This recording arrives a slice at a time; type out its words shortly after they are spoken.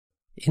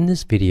In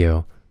this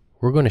video,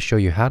 we're going to show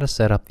you how to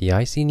set up the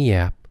iCeeNee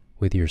app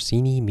with your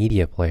CeeNee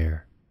Media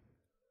player.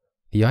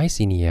 The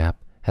iCeeNee app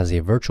has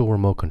a virtual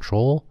remote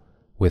control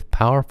with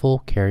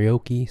powerful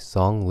karaoke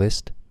song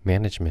list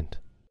management.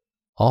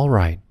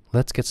 Alright,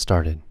 let's get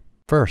started.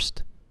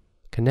 First,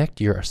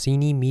 connect your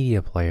CeeNee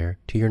Media player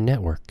to your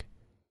network,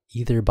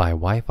 either by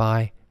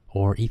Wi-Fi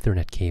or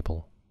Ethernet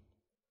cable.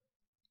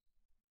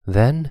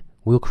 Then,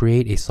 we'll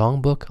create a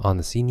songbook on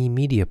the CeeNee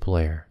Media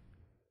player.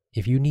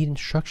 If you need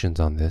instructions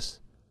on this,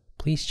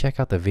 please check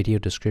out the video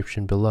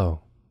description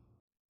below.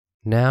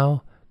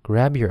 Now,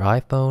 grab your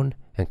iPhone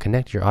and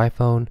connect your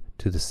iPhone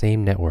to the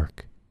same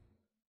network.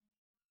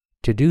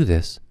 To do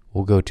this,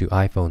 we'll go to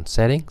iPhone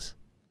Settings,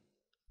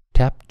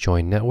 tap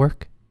Join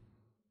Network.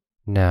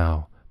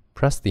 Now,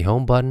 press the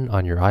Home button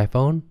on your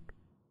iPhone.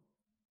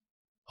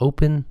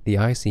 Open the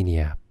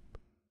iCeeNee app.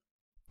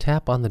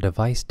 Tap on the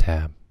Device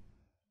tab.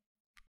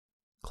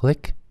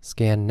 Click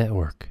Scan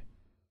Network.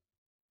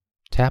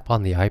 Tap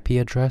on the IP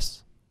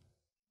address.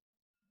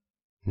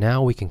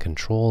 Now we can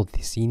control the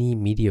CeeNee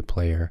Media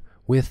player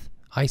with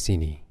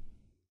iCeeNee.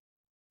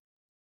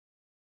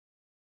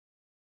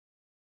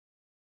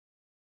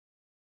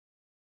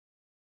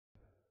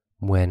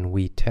 When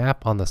we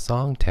tap on the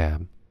Song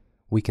tab,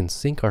 we can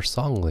sync our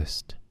song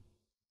list.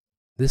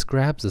 This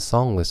grabs the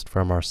song list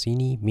from our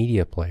CeeNee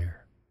Media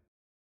player.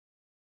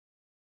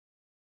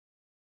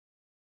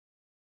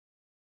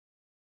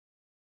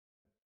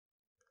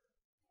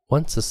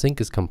 Once the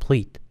sync is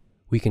complete,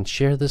 we can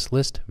share this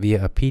list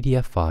via a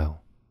PDF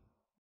file.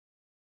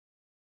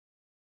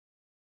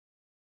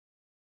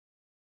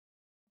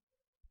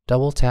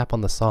 Double tap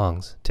on the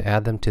songs to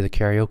add them to the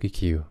karaoke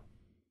queue.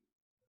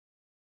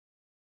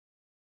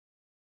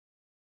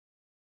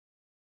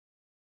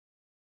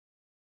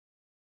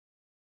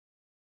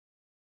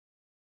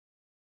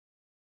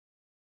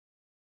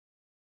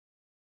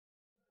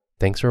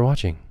 Thanks for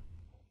watching.